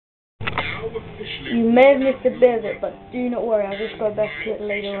You may have missed a bit of it, but do not worry, I'll just go back to it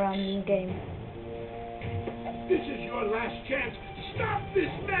later on in the game. This is your last chance. Stop this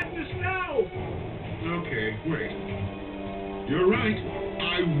madness now! Okay, wait. You're right.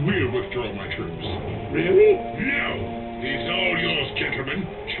 I will withdraw my troops. Really? No! It's all yours, gentlemen.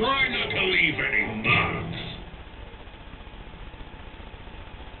 Try not to leave any marks.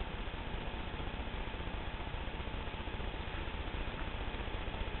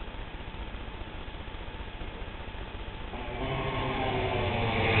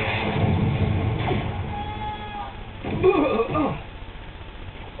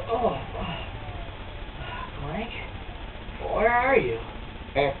 Clank? Where are you?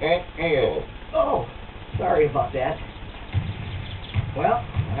 Oh, sorry about that. Well,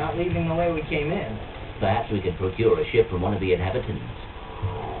 we're not leaving the way we came in. Perhaps we could procure a ship from one of the inhabitants.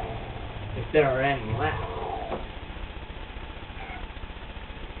 If there are any left.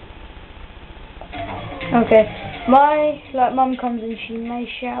 Okay, my mum comes and she may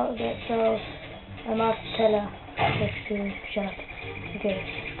shout a bit, so I might have to tell her just to shut up. Okay,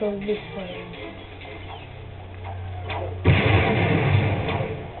 let's go this way.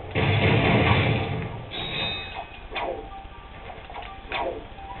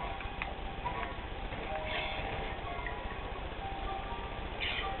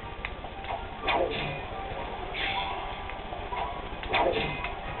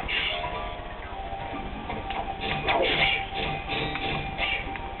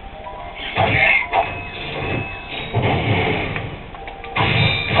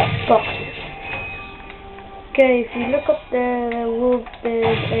 Boxes. Okay, if you look up there,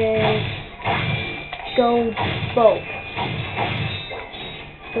 there's a gold bolt.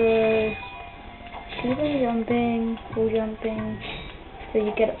 So keep on jumping, full jumping, so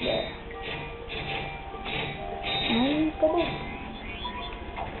you get up there. And go.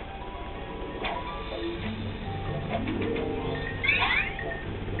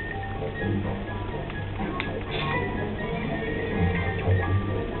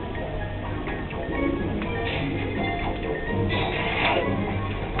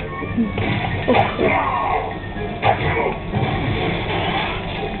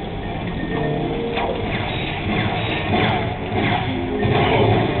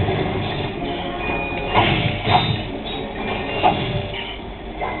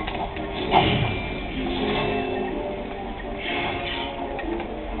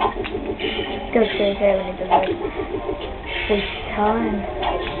 Go stay there when it doesn't waste time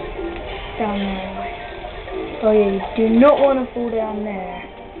down there. Oh yeah, you do not want to fall down there.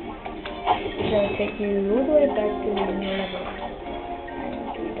 It'll take you all the way back to your level. And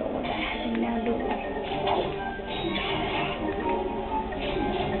we don't want that happening now, do we?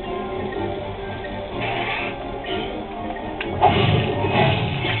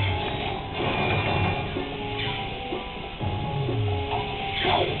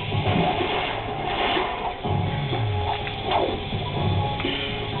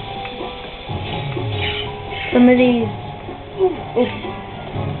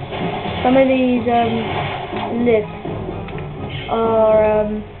 Some of these lifts are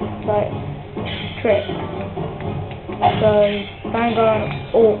like tricks, so don't go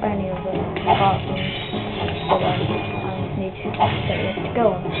on any of them apart from the one I need to set this to go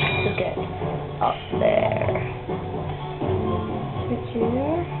on to get up there. Which is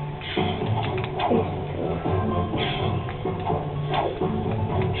these two.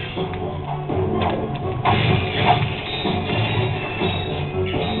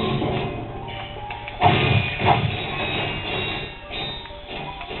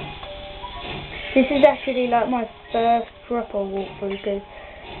 This is actually like my first proper walkthrough because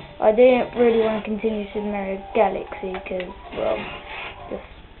I didn't really want to continue Super Mario Galaxy because, well, just,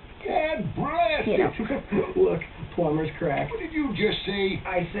 you know. Look, plumber's crack. What did you just say?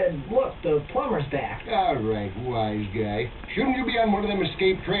 I said, look, the plumber's back. All right, wise guy. Shouldn't you be on one of them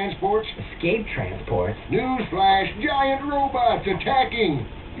escape transports? Escape transports? Newsflash, giant robots attacking.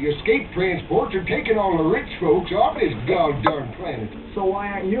 The escape transports are taking all the rich folks off this goddamn planet. So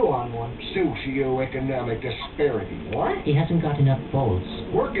why aren't you on one? Socioeconomic disparity. What? He hasn't got enough bolts.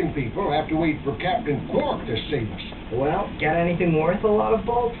 Working people have to wait for Captain Quark to save us. Well, got anything worth a lot of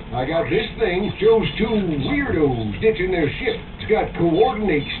bolts? I got this thing. Shows two weirdos ditching their ship. It's got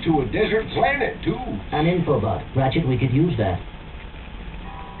coordinates to a desert planet, too. An infobot. Ratchet, we could use that.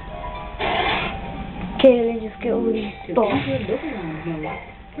 Okay, let's just get all these bolts.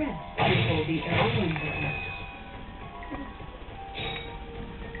 Press and hold the L1 button.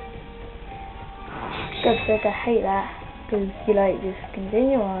 God said I hate that because you like just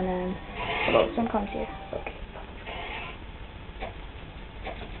continue on and well, some comes here. Okay.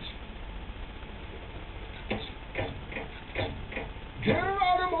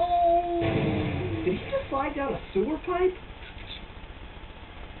 fly down a sewer pipe?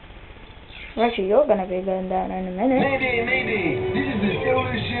 Actually, you're gonna be going down in a minute. Mayday, mayday! This is the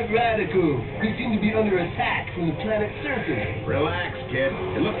solar ship Radical. We seem to be under attack from the planet's surface. Relax, kid.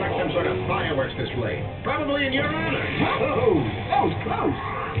 It looks like some sort of fireworks display. Probably in your honor. Oh, that was close.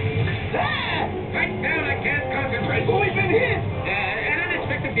 Ah! Right down, I can't concentrate. Oh, we've been hit! An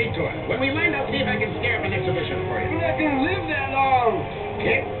unexpected detour. When we land, I'll see if I can scare up an exhibition for you. We're not gonna live that long.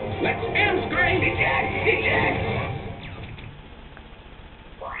 Kid, let's end screen. Eject!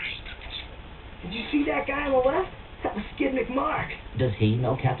 Did you see that guy on the left? That was Skid McMark. Does he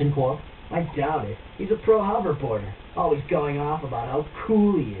know Captain Quark? I doubt it. He's a pro hoverboarder, always going off about how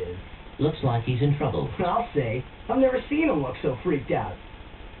cool he is. Looks like he's in trouble. I'll say, I've never seen him look so freaked out.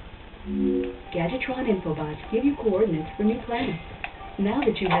 Gadgetron infobots give you coordinates for new planets. Now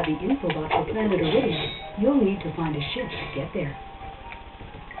that you have the infobot for planet Iridium, you'll need to find a ship to get there.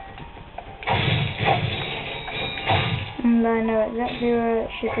 And I know exactly where it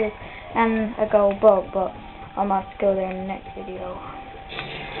ship is and a gold boat, but I might have to go there in the next video.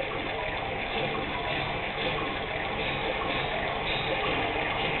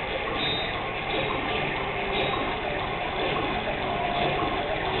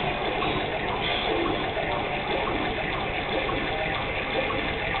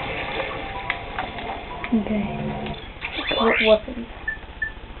 Okay. What weapons?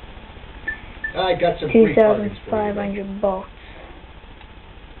 I got some free targets for you. 2,500 bolts.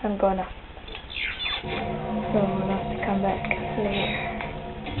 I'm gonna. So I'll have to come back later.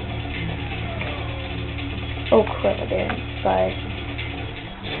 Oh crap, I didn't buy.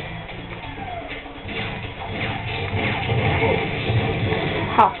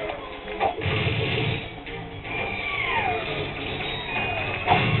 Ha!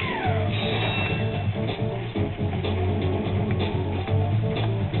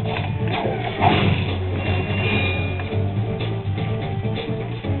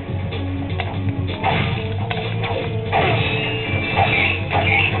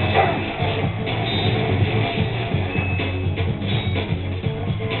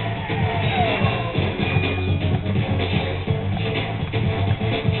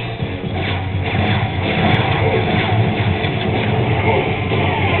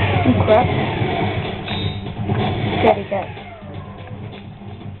 Crap. Steady cat.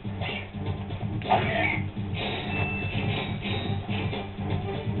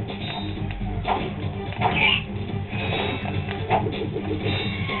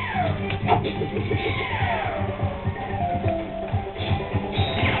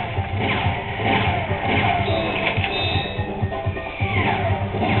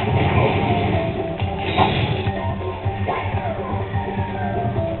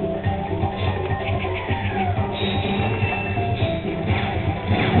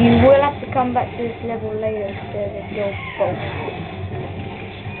 You will have to come back to this level later because there's a gold bolt.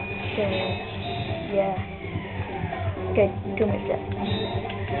 So, yeah. Okay, 2 minutes left.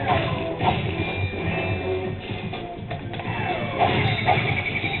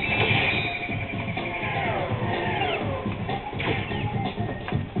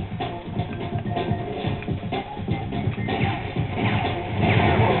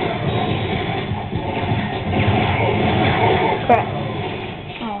 Crap.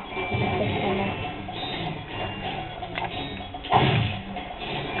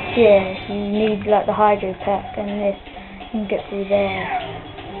 Yeah, you need like the hydro pack and this, you can get through there.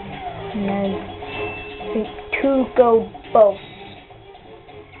 And then I think 2 gold bolts.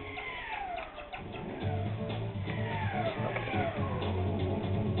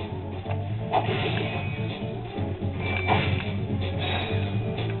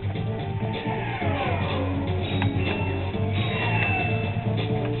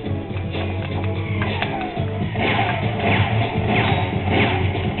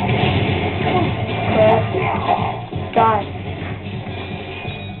 Die.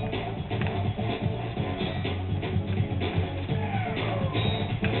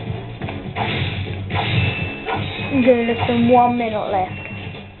 Okay, less than 1 minute left.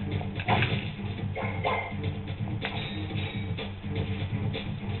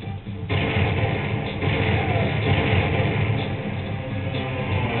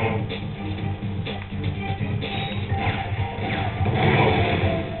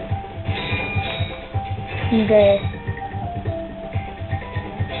 Okay.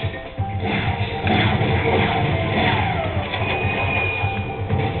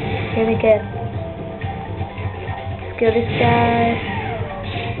 Here we go. Let's kill this guy.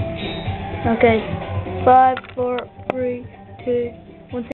 Okay. 5, 4, 3, 2,